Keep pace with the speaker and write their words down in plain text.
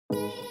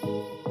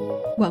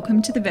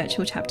Welcome to the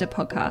Virtual Chapter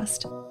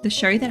Podcast, the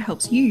show that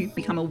helps you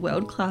become a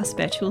world-class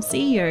virtual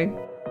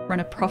CEO,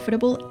 run a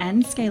profitable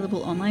and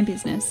scalable online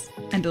business,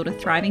 and build a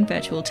thriving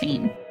virtual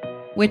team.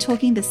 We're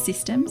talking the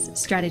systems,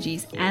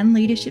 strategies, and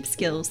leadership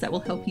skills that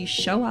will help you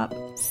show up,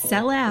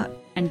 sell out,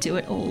 and do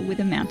it all with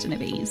a mountain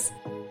of ease.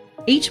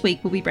 Each week,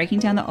 we'll be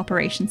breaking down the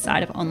operations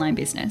side of online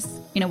business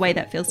in a way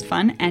that feels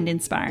fun and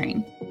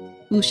inspiring.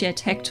 We'll share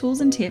tech tools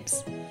and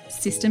tips,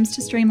 systems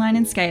to streamline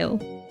and scale,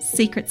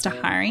 secrets to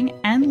hiring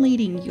and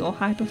leading your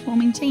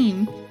high-performing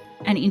team,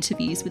 and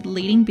interviews with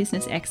leading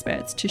business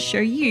experts to show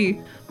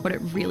you what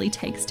it really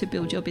takes to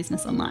build your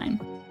business online.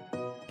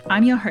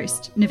 I'm your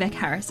host, Nivek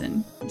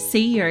Harrison,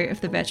 CEO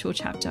of The Virtual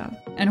Chapter,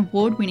 an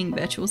award-winning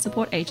virtual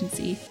support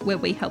agency where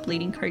we help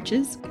leading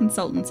coaches,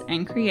 consultants,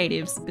 and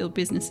creatives build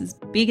businesses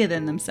bigger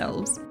than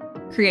themselves,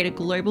 create a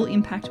global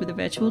impact with a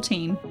virtual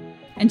team,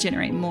 and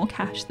generate more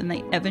cash than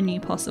they ever knew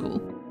possible.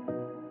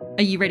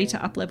 Are you ready to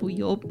uplevel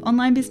your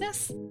online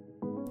business?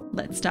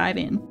 Let's dive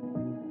in.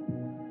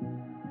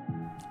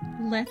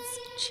 Let's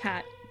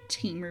chat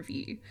team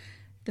review.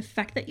 The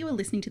fact that you are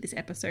listening to this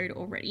episode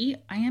already,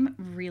 I am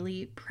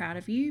really proud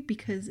of you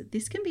because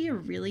this can be a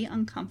really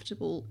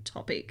uncomfortable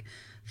topic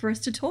for us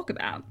to talk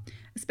about,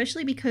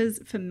 especially because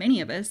for many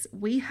of us,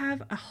 we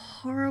have a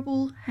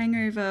horrible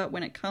hangover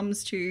when it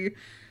comes to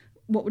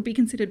what would be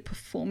considered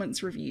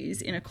performance reviews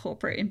in a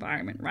corporate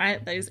environment,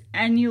 right? Those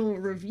annual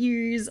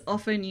reviews,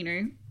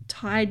 often,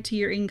 tied to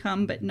your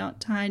income, but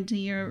not tied to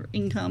your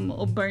income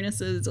or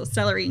bonuses or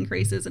salary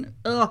increases. And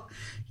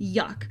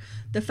yuck.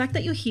 The fact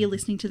that you're here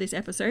listening to this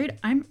episode,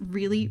 I'm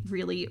really,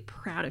 really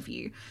proud of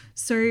you.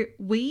 So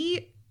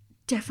we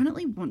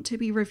definitely want to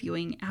be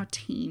reviewing our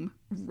team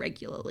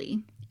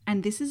regularly.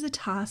 And this is a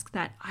task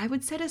that I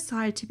would set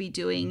aside to be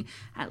doing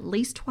at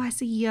least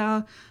twice a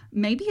year.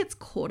 Maybe it's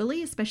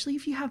quarterly, especially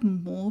if you have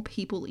more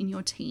people in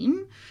your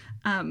team,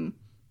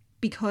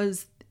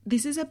 because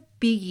this is a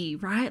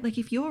biggie, right? Like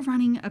if you're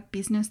running a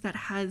business that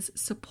has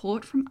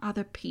support from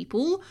other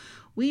people,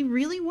 we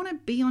really want to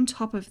be on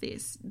top of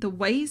this. The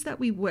ways that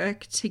we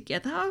work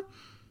together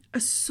are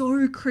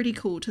so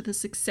critical to the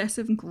success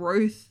of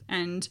growth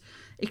and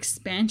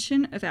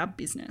expansion of our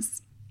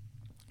business.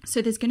 So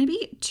there's going to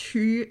be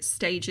 2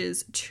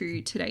 stages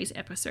to today's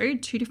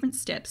episode, 2 different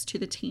steps to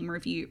the team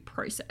review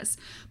process.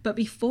 But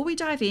before we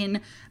dive in,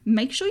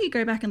 make sure you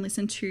go back and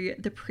listen to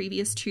the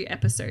previous 2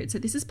 episodes. So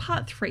this is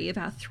part 3 of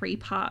our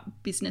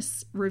 3-part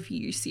business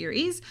review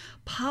series.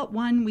 Part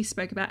 1, we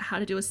spoke about how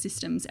to do a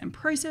systems and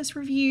process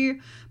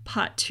review.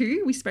 Part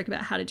 2, we spoke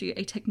about how to do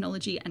a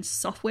technology and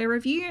software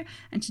review.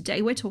 And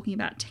today we're talking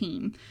about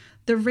team.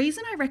 The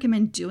reason I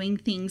recommend doing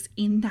things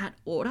in that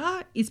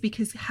order is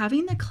because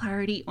having the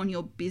clarity on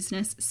your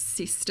business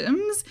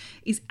systems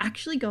is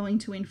actually going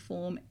to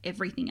inform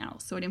everything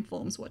else. So it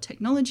informs what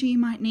technology you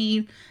might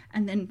need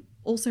and then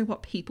also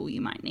what people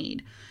you might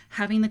need.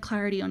 Having the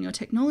clarity on your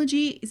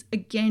technology is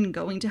again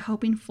going to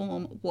help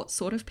inform what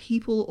sort of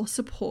people or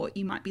support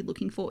you might be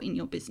looking for in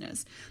your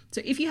business.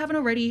 So if you haven't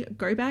already,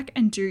 go back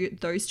and do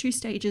those 2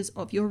 stages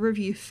of your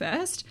review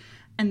first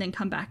and then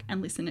come back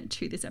and listen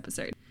to this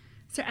episode.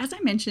 So as I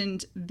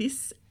mentioned,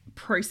 this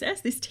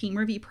team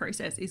review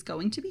process is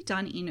going to be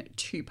done in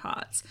 2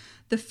 parts.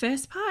 The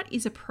first part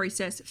is a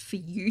process for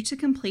you to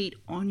complete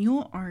on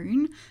your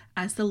own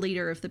as the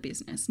leader of the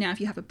business. Now,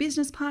 if you have a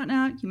business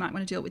partner, you might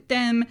want to deal with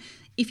them.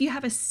 If you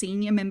have a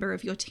senior member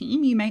of your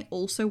team, you may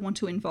also want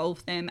to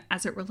involve them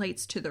as it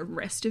relates to the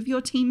rest of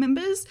your team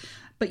members,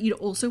 but you'd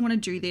also want to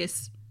do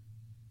this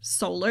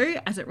solo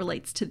as it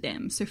relates to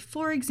them. So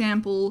for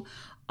example,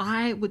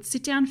 I would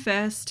sit down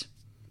first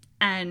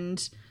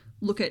and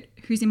look at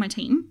who's in my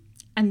team.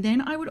 And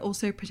then I would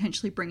also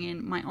potentially bring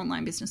in my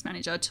online business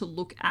manager to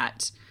look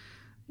at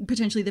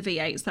potentially the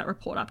VAs that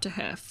report up to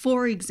her.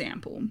 For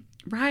example,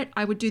 right?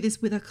 I would do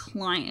this with a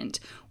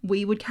client.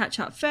 We would catch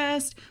up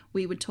first.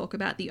 We would talk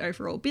about the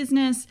overall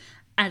business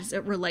as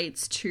it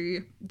relates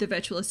to the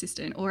virtual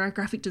assistant or our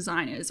graphic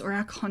designers or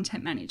our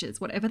content managers,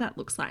 whatever that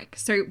looks like.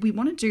 So we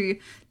want to do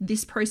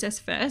this process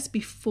first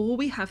before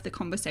we have the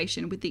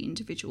conversation with the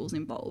individuals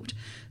involved.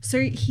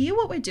 So here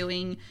what we're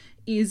doing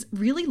is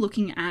really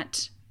looking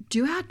at,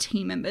 do our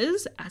team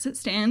members, as it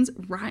stands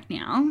right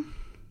now,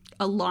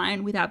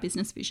 align with our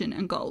business vision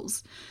and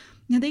goals?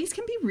 Now, these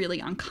can be really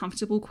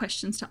uncomfortable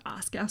questions to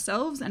ask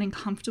ourselves and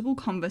uncomfortable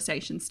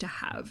conversations to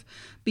have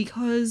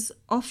because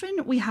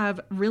often we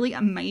have really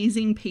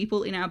amazing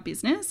people in our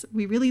business.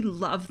 We really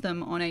love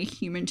them on a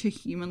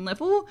human-to-human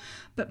level,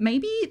 but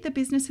maybe the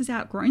business has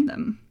outgrown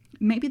them.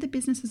 Maybe the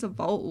business has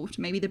evolved.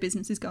 Maybe the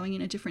business is going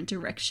in a different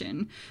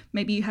direction.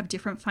 Maybe you have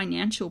different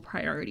financial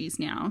priorities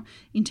now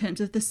in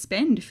terms of the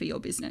spend for your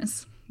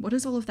business. What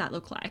does all of that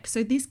look like?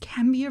 So this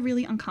can be a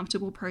really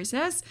uncomfortable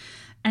process.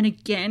 And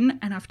again,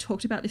 and I've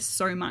talked about this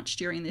so much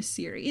during this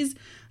series,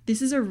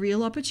 this is a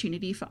real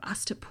opportunity for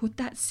us to put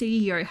that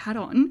CEO hat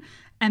on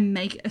and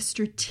make a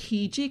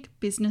strategic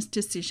business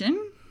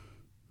decision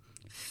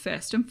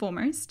first and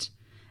foremost,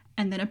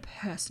 and then a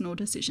personal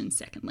decision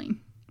secondly.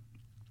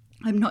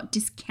 I'm not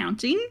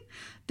discounting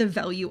the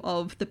value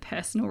of the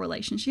personal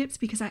relationships,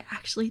 because I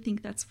actually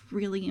think that's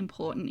really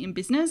important in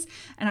business.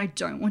 And I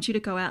don't want you to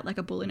go out like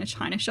a bull in a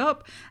china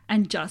shop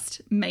and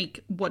just make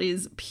what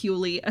is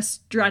purely a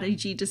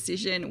strategy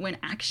decision when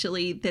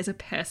actually there's a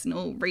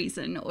personal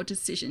reason or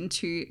decision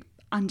to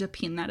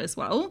underpin that as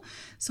well.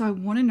 So I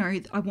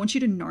want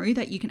you to know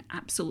that you can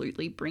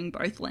absolutely bring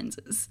both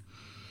lenses.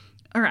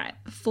 All right,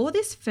 for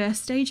this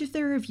first stage of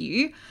the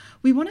review,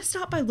 we want to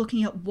start by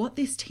looking at what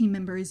this team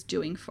member is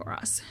doing for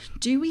us.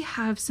 Do we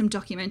have some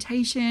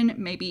documentation?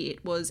 Maybe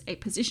it was a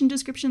position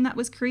description that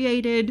was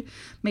created.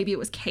 Maybe it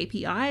was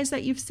KPIs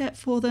that you've set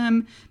for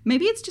them.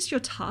 Maybe it's just your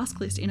task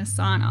list in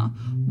Asana.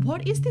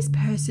 What is this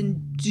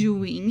person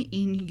doing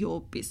in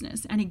your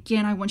business? And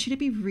again, I want you to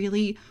be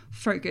really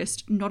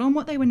focused, not on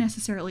what they were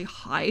necessarily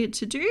hired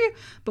to do,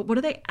 but what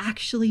are they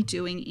actually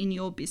doing in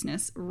your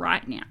business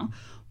right now?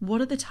 What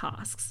are the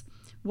tasks?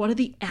 What are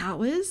the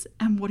hours,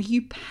 and what are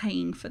you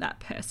paying for that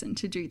person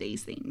to do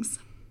these things?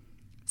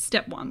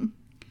 Step 1.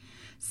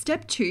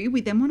 Step 2, we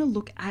then want to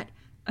look at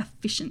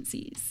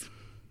efficiencies,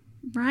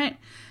 right?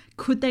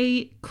 Could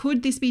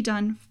this be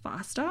done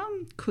faster?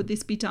 Could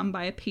this be done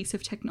by a piece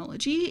of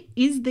technology?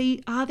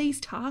 Are these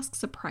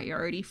tasks a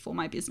priority for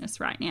my business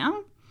right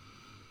now?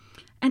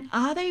 And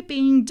are they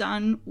being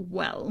done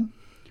well,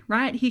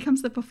 right? Here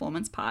comes the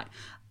performance part.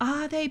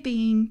 Are they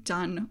being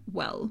done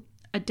well?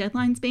 Are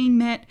deadlines being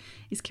met?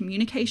 Is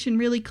communication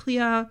really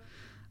clear?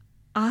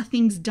 Are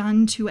things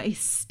done to a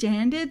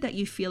standard that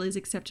you feel is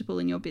acceptable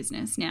in your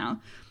business?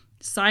 Now,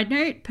 side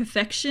note,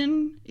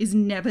 perfection is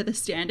never the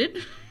standard.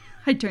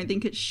 I don't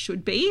think it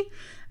should be.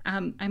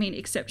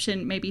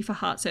 Exception maybe for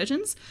heart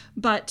surgeons,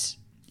 but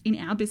in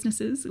our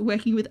businesses,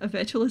 working with a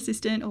virtual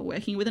assistant or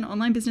working with an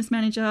online business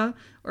manager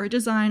or a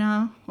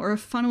designer or a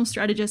funnel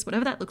strategist,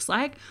 whatever that looks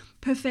like,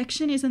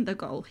 perfection isn't the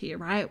goal here,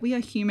 right? We are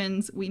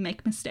humans, we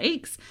make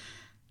mistakes.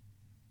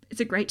 It's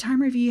a great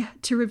time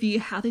to review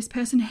how this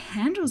person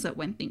handles it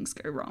when things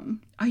go wrong.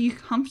 Are you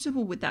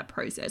comfortable with that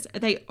process? Are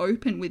they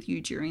open with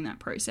you during that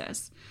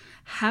process?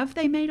 Have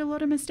they made a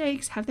lot of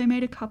mistakes? Have they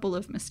made a couple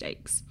of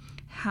mistakes?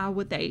 How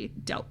were they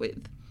dealt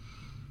with?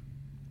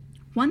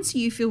 Once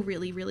you feel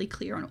really, really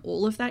clear on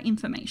all of that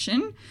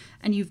information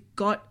and you've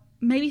got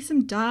maybe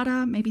some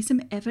data, maybe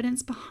some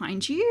evidence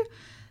behind you,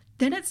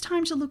 then it's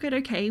time to look at,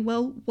 okay,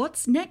 well,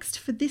 what's next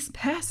for this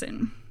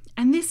person?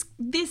 And this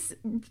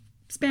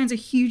spans a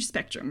huge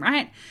spectrum,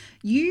 right?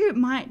 You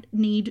might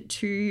need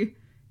to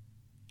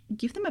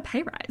give them a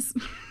pay rise.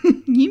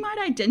 You might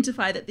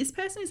identify that this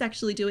person is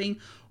actually doing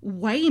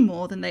way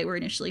more than they were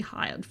initially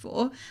hired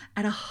for,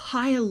 at a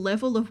higher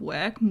level of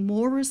work,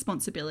 more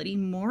responsibility,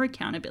 more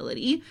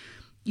accountability.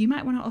 You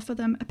might want to offer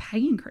them a pay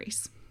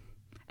increase.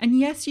 And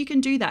yes, you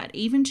can do that,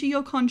 even to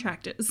your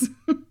contractors.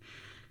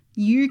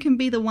 You can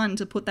be the one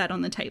to put that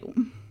on the table,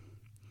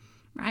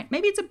 right?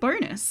 Maybe it's a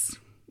bonus.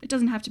 It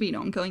doesn't have to be an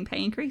ongoing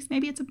pay increase.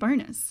 Maybe it's a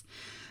bonus.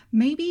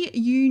 Maybe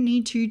you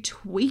need to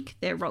tweak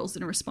their roles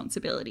and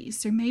responsibilities.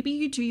 So maybe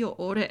you do your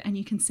audit and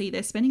you can see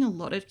they're spending a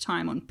lot of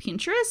time on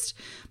Pinterest,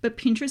 but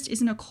Pinterest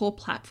isn't a core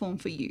platform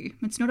for you.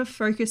 It's not a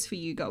focus for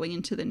you going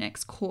into the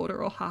next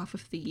quarter or half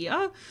of the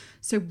year.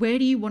 So where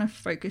do you want to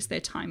focus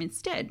their time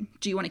instead?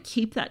 Do you want to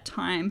keep that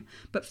time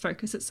but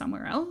focus it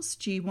somewhere else?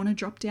 Do you want to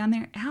drop down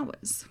their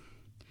hours?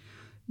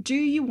 Do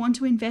you want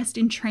to invest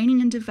in training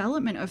and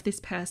development of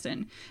this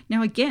person?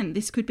 Now, again,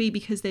 this could be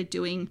because they're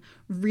doing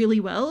really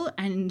well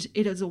and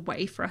it is a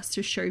way for us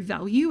to show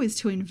value is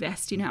to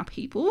invest in our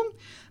people.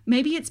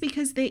 Maybe it's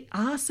because there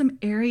are some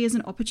areas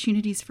and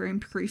opportunities for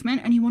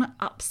improvement and you want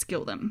to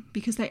upskill them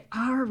because they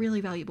are a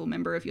really valuable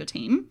member of your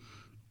team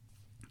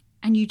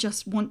and you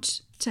just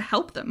want to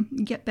help them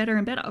get better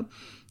and better.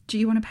 Do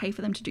you want to pay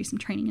for them to do some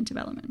training and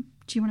development?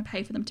 Do you want to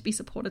pay for them to be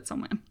supported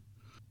somewhere?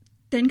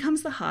 Then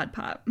comes the hard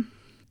part.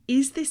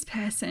 Is this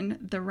person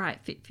the right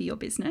fit for your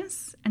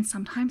business? And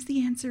sometimes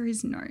the answer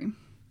is no.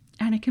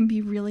 And it can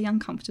be really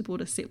uncomfortable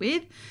to sit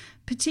with,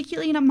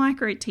 particularly in a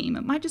micro team.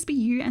 It might just be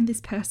you and this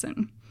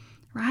person,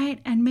 right?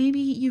 And maybe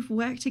you've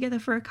worked together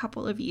for a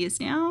couple of years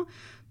now,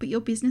 but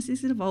your business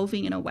is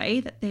evolving in a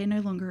way that they're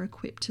no longer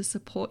equipped to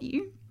support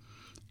you.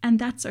 And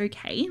that's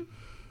okay.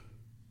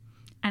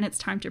 And it's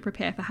time to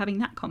prepare for having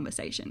that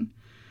conversation.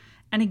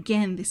 And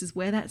again, this is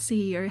where that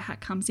CEO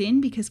hat comes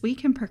in because we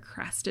can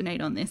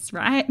procrastinate on this,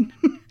 right?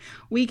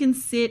 We can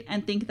sit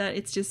and think that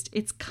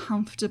it's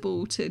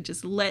comfortable to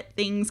just let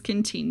things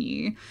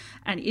continue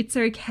and it's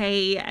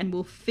okay and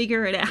we'll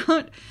figure it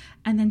out.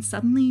 And then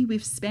suddenly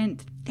we've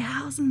spent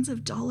thousands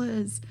of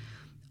dollars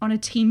on a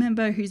team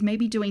member who's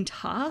maybe doing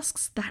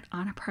tasks that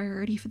aren't a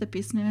priority for the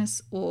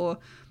business or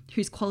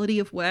whose quality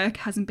of work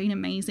hasn't been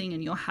amazing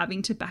and you're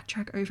having to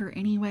backtrack over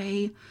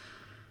anyway.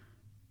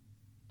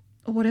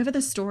 Or whatever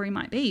the story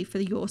might be for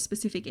your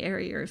specific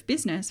area of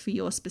business, for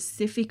your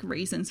specific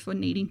reasons for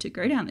needing to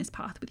go down this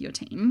path with your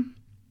team.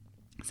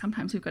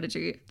 Sometimes we've got to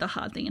do the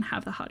hard thing and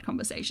have the hard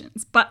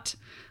conversations. But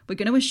we're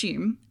going to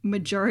assume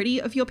majority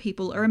of your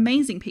people are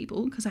amazing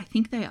people, because I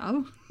think they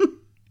are.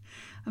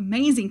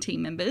 Amazing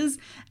team members.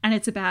 And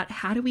it's about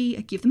how do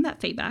we give them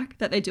that feedback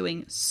that they're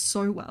doing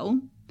so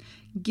well?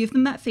 Give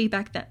them that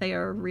feedback that they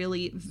are a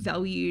really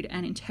valued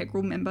and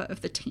integral member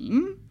of the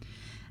team,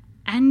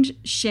 and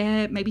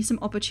share maybe some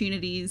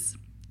opportunities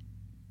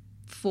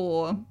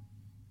for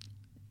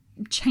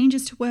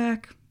changes to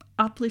work,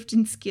 uplift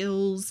in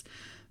skills,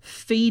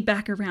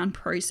 feedback around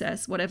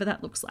process, whatever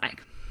that looks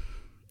like,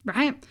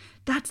 right?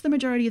 That's the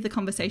majority of the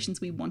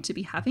conversations we want to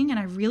be having. And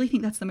I really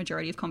think that's the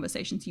majority of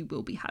conversations you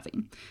will be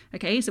having.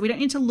 Okay, so we don't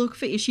need to look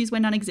for issues where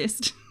none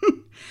exist.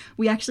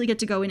 We actually get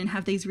to go in and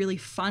have these really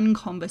fun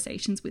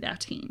conversations with our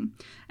team.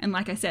 And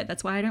like I said,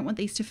 that's why I don't want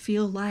these to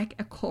feel like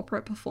a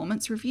corporate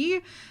performance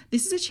review.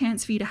 This is a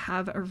chance for you to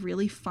have a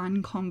really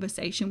fun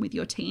conversation with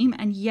your team.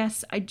 And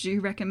yes, I do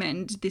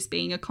recommend this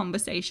being a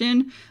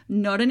conversation,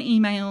 not an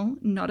email,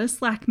 not a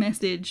Slack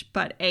message,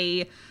 but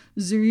a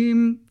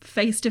Zoom,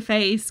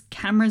 face-to-face,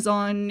 cameras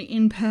on,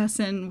 in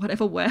person,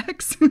 whatever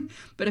works,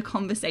 but a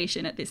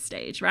conversation at this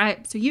stage,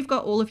 right? So you've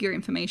got all of your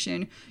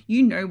information,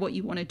 you know what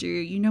you want to do,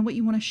 you know what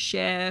you want to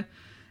share.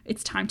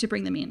 It's time to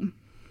bring them in.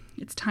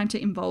 It's time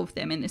to involve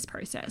them in this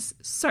process.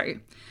 So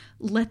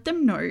let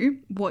them know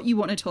what you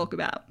want to talk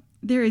about.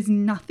 There is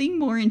nothing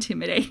more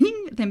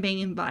intimidating than being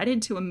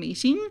invited to a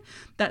meeting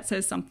that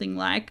says something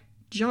like,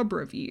 job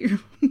review,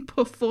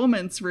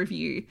 performance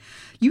review.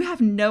 You have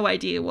no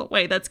idea what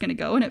way that's going to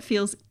go, and it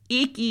feels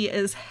icky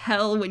as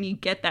hell when you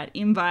get that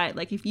invite.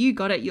 Like if you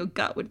got it, your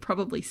gut would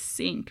probably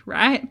sink,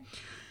 right?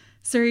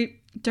 So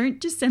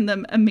don't just send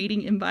them a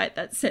meeting invite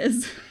that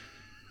says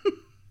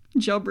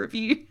job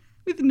review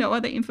with no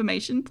other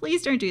information.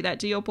 Please don't do that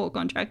to your poor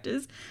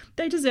contractors.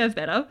 They deserve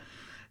better.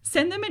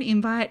 Send them an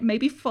invite,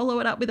 maybe follow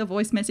it up with a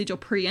voice message or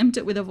preempt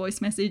it with a voice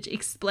message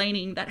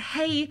explaining that,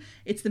 hey,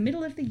 it's the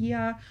middle of the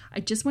year. I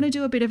just want to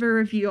do a bit of a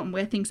review on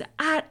where things are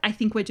at. I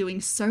think we're doing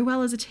so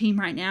well as a team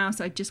right now.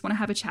 So I just want to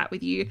have a chat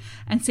with you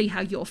and see how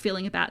you're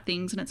feeling about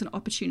things. And it's an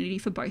opportunity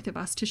for both of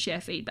us to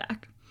share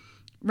feedback,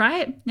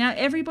 right? Now,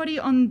 everybody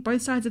on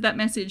both sides of that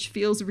message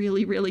feels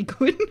really, really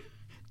good.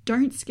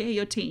 Don't scare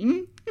your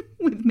team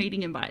with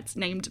meeting invites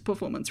named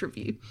performance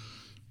review.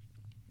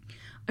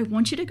 I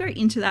want you to go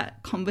into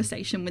that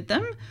conversation with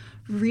them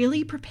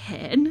really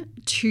prepared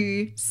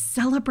to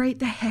celebrate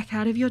the heck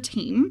out of your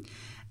team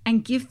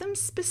and give them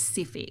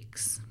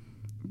specifics,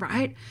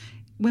 right?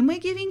 When we're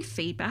giving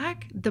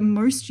feedback, the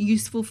most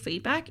useful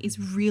feedback is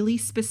really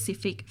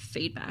specific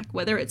feedback.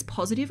 Whether it's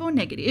positive or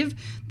negative,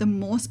 the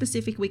more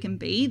specific we can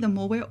be, the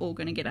more we're all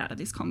going to get out of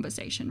this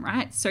conversation,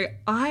 right? So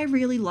I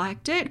really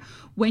liked it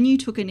when you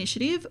took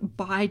initiative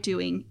by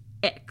doing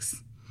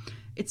X.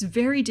 It's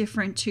very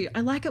different to,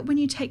 I like it when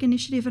you take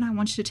initiative and I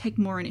want you to take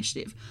more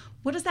initiative.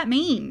 What does that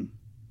mean?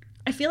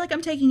 I feel like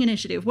I'm taking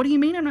initiative. What do you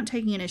mean I'm not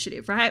taking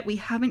initiative, right? We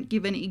haven't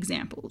given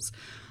examples.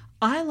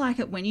 I like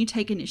it when you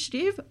take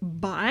initiative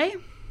by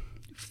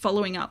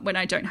following up when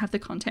I don't have the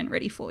content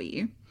ready for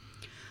you.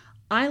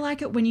 I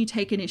like it when you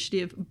take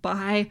initiative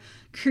by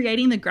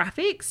creating the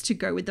graphics to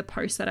go with the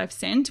posts that I've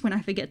sent when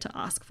I forget to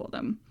ask for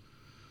them.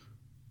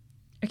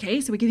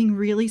 Okay, so we're giving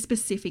really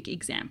specific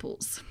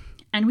examples.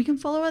 And we can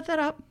follow that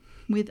up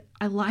with,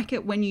 I like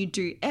it when you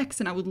do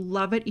X and I would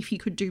love it if you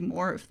could do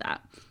more of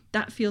that.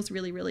 That feels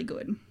really, really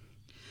good.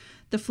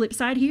 The flip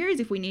side here is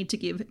if we need to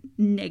give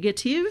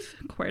negative,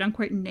 quote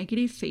unquote,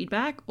 negative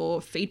feedback or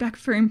feedback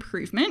for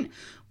improvement,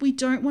 we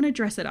don't want to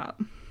dress it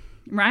up,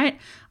 right?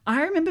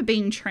 I remember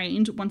being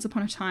trained once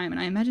upon a time,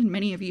 and I imagine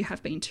many of you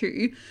have been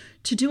too,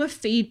 to do a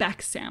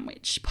feedback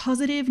sandwich,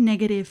 positive,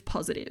 negative,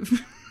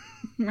 positive,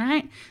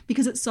 right?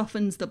 Because it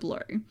softens the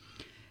blow.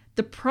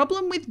 The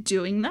problem with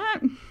doing that,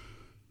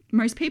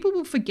 most people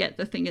will forget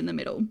the thing in the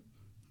middle.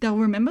 They'll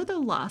remember the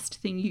last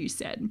thing you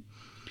said.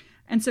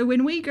 And so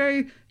when we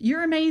go,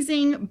 you're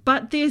amazing,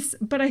 but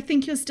I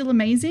think you're still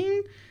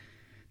amazing,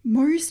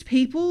 most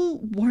people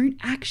won't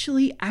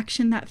actually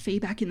action that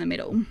feedback in the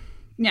middle.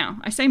 Now,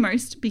 I say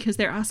most because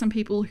there are some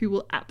people who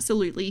will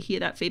absolutely hear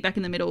that feedback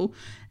in the middle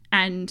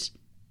and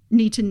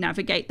need to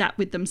navigate that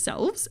with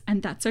themselves,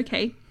 and that's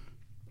okay.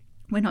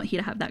 We're not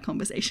here to have that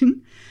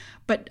conversation.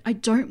 But I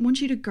don't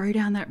want you to go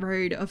down that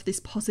road of this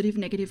positive,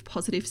 negative,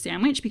 positive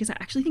sandwich, because I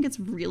actually think it's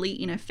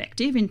really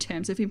ineffective in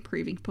terms of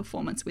improving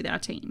performance with our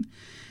team.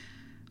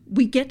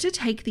 We get to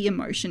take the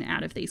emotion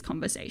out of these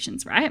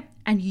conversations, right?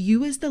 And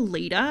you as the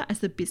leader, as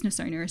the business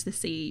owner, as the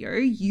CEO,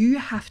 you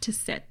have to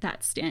set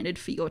that standard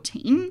for your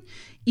team.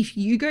 If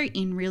you go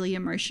in really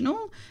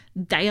emotional,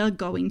 they are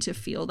going to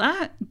feel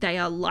that. They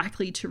are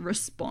likely to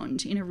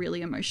respond in a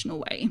really emotional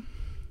way.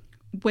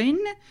 When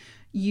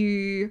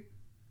you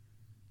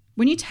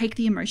take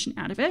the emotion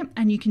out of it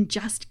and you can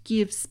just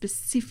give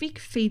specific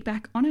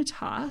feedback on a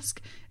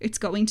task, it's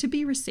going to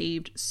be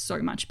received so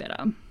much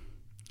better.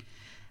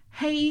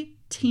 Hey,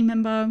 team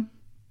member,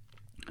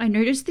 I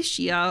noticed this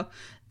year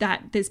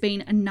that there's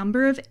been a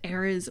number of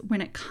errors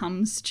when it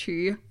comes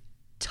to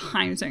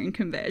time zone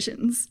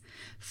conversions.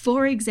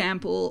 For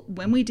example,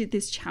 when we did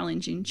this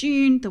challenge in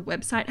June, the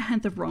website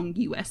had the wrong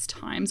US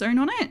time zone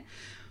on it.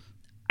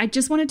 I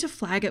just wanted to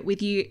flag it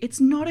with you. It's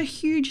not a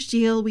huge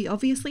deal. We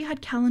obviously had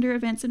calendar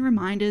events and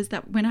reminders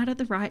that went out at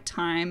the right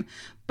time,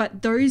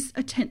 but those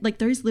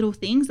little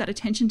things, that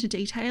attention to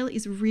detail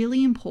is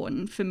really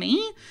important for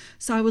me.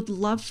 So I would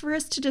love for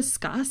us to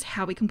discuss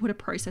how we can put a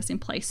process in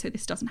place so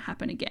this doesn't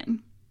happen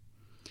again.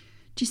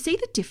 Do you see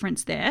the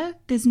difference there?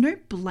 There's no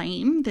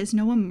blame, there's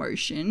no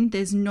emotion,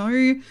 there's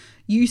no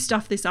you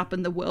stuffed this up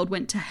and the world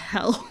went to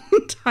hell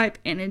type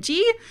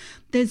energy.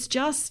 There's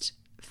just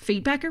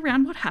feedback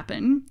around what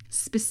happened,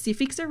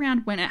 specifics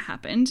around when it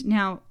happened.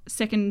 Now,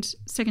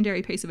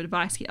 secondary piece of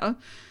advice here,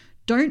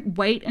 don't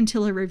wait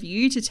until a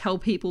review to tell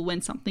people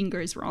when something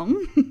goes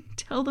wrong.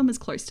 Tell them as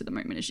close to the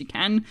moment as you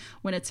can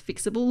when it's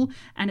fixable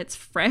and it's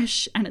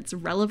fresh and it's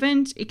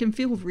relevant. It can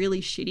feel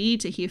really shitty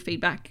to hear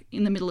feedback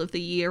in the middle of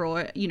the year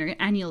or,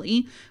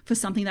 annually for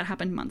something that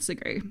happened months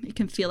ago. It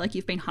can feel like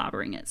you've been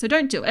harboring it. So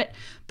don't do it.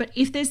 But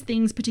if there's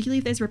things, particularly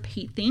if there's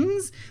repeat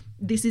things,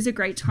 this is a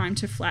great time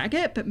to flag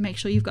it, but make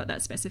sure you've got that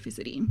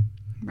specificity,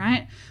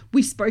 right?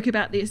 We spoke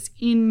about this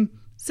in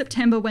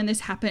September when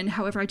this happened.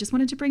 However, I just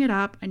wanted to bring it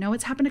up. I know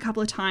it's happened a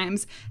couple of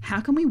times. How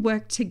can we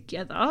work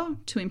together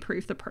to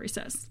improve the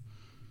process?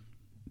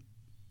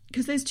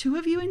 Because there's 2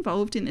 of you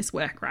involved in this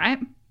work, right?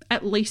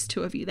 At least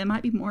 2 of you. There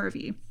might be more of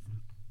you.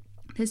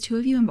 There's 2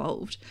 of you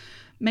involved.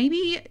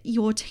 Maybe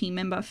your team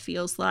member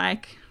feels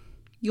like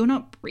you're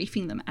not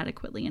briefing them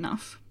adequately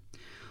enough,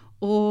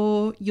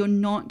 or you're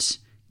not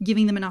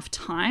giving them enough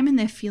time and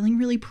they're feeling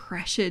really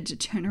pressured to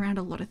turn around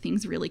a lot of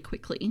things really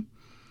quickly.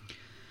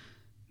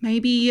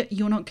 Maybe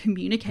you're not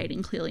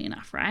communicating clearly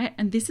enough, right?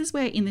 And this is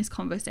where in this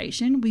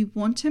conversation, we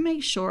want to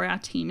make sure our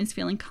team is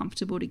feeling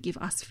comfortable to give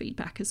us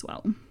feedback as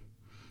well.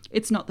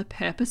 It's not the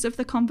purpose of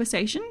the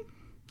conversation,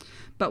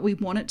 but we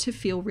want it to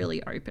feel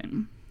really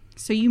open.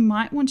 So you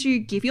might want to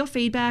give your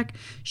feedback,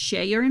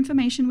 share your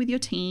information with your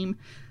team,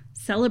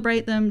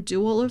 celebrate them,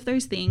 do all of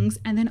those things,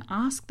 and then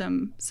ask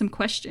them some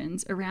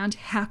questions around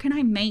how can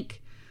I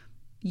make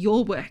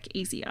your work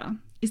easier?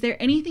 Is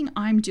there anything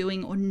I'm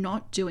doing or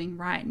not doing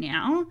right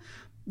now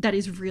that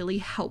is really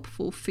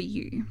helpful for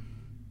you?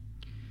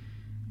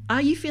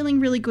 Are you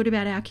feeling really good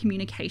about our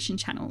communication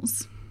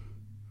channels?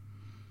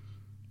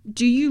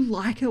 Do you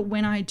like it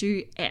when I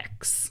do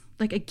X?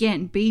 Like,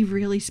 again, be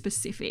really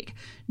specific.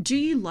 Do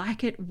you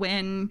like it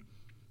when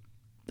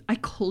I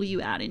call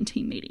you out in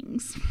team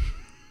meetings?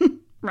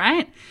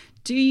 Right?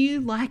 Do you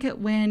like it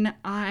when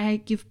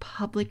I give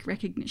public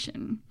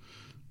recognition?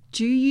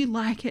 Do you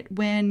like it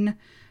when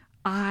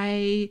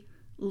I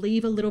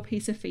leave a little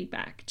piece of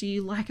feedback? Do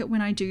you like it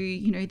when I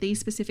do, these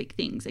specific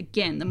things?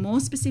 Again, the more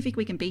specific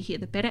we can be here,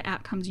 the better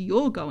outcomes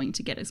you're going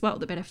to get as well,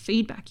 the better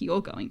feedback you're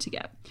going to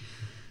get.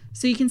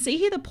 So you can see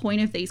here the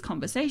point of these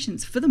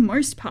conversations, for the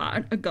most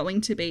part, are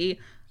going to be,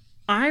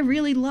 I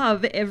really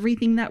love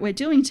everything that we're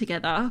doing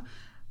together,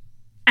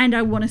 and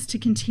I want us to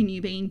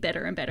continue being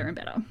better and better and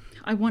better.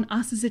 I want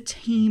us as a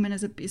team and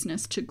as a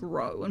business to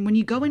grow. And when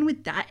you go in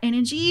with that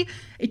energy,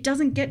 it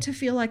doesn't get to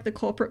feel like the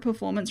corporate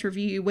performance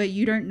review where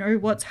you don't know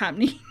what's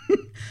happening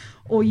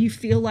or you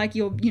feel like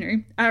you're,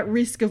 at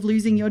risk of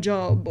losing your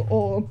job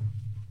or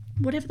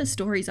whatever the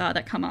stories are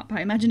that come up.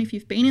 I imagine if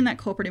you've been in that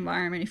corporate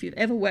environment, if you've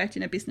ever worked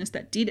in a business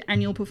that did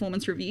annual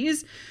performance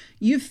reviews,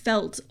 you've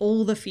felt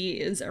all the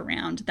fears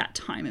around that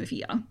time of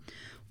year.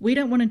 We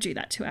don't want to do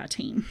that to our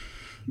team,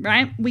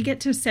 right? We get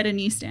to set a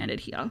new standard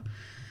here.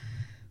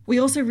 We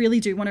also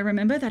really do want to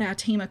remember that our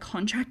team are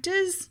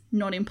contractors,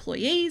 not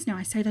employees. Now,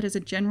 I say that as a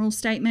general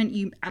statement.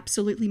 You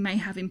absolutely may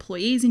have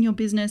employees in your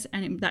business,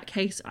 and in that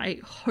case, I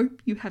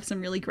hope you have some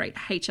really great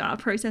HR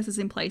processes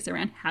in place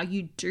around how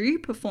you do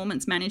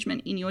performance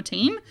management in your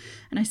team.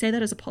 And I say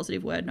that as a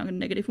positive word, not a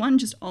negative one,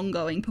 just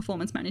ongoing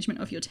performance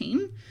management of your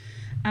team.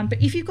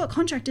 But if you've got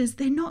contractors,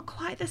 they're not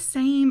quite the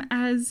same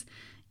as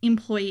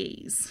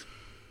employees,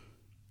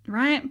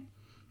 right?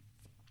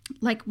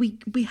 Like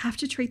we have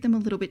to treat them a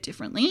little bit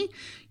differently.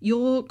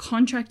 Your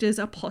contractors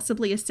are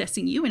possibly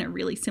assessing you in a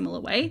really similar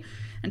way.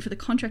 And for the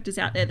contractors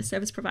out there, the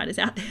service providers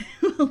out there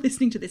who are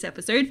listening to this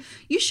episode,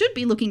 you should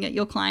be looking at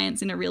your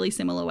clients in a really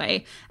similar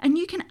way. And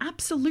you can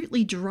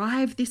absolutely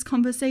drive this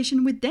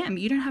conversation with them.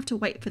 You don't have to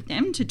wait for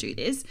them to do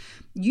this.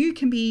 You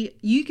can be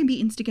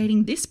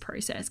instigating this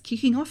process,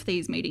 kicking off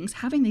these meetings,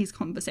 having these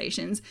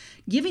conversations,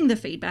 giving the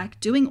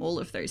feedback, doing all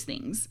of those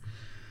things.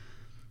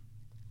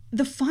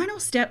 The final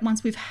step,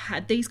 once we've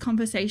had these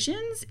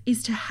conversations,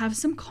 is to have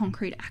some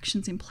concrete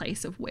actions in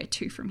place of where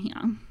to from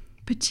here,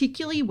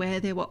 particularly where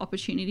there were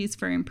opportunities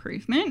for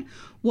improvement.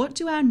 What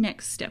do our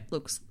next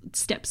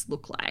steps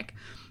look like?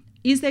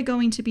 Is there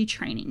going to be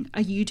training?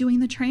 Are you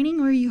doing the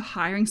training or are you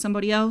hiring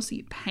somebody else? Are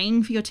you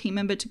paying for your team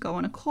member to go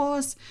on a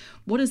course?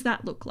 What does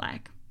that look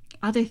like?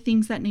 Are there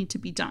things that need to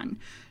be done?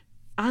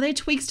 Are there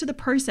tweaks to the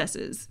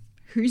processes?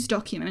 Who's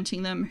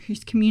documenting them?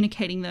 Who's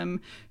communicating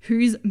them?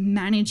 Who's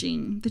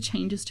managing the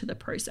changes to the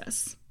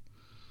process?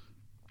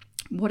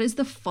 What does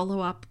the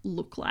follow-up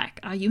look like?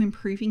 Are you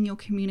improving your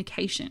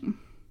communication?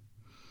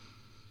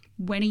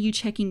 When are you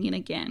checking in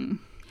again?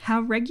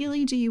 How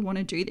regularly do you want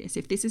to do this?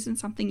 If this isn't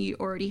something you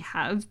already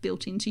have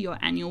built into your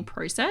annual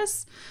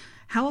process,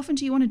 How often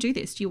do you want to do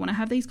this? Do you want to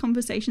have these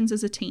conversations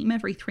as a team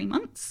every 3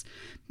 months?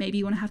 Maybe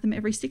you want to have them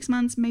every 6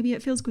 months. Maybe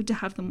it feels good to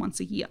have them once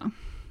a year.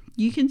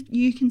 You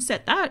can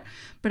set that,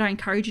 but I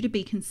encourage you to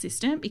be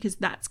consistent, because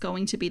that's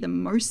going to be the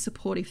most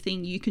supportive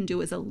thing you can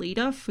do as a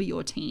leader for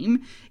your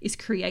team, is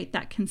create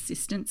that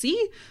consistency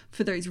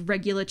for those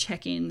regular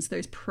check-ins,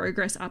 those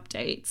progress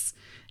updates,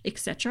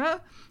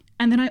 etc.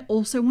 And then I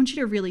also want you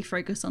to really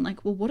focus on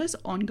like, well, what does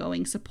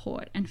ongoing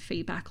support and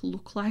feedback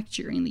look like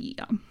during the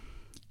year?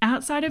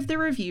 Outside of the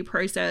review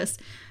process,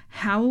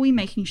 how are we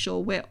making sure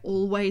we're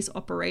always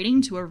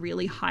operating to a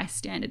really high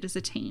standard as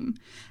a team?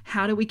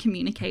 How do we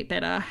communicate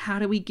better? How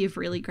do we give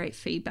really great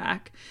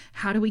feedback?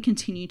 How do we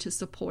continue to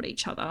support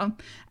each other?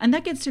 And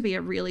that gets to be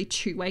a really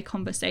two-way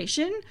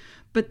conversation,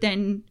 but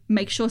then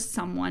make sure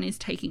someone is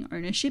taking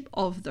ownership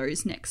of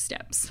those next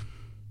steps.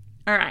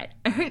 All right,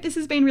 I hope this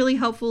has been really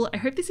helpful. I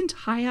hope this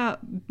entire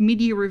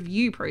mid-year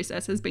review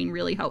process has been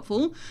really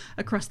helpful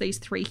across these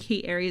 3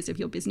 key areas of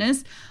your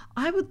business.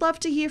 I would love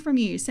to hear from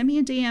you. Send me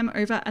a DM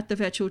over at The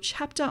Virtual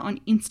Chapter on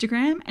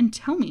Instagram and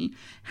tell me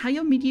how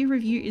your mid-year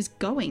review is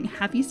going.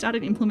 Have you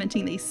started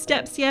implementing these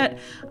steps yet?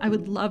 I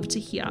would love to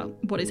hear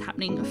what is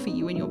happening for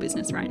you in your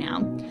business right now.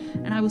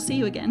 And I will see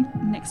you again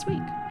next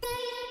week.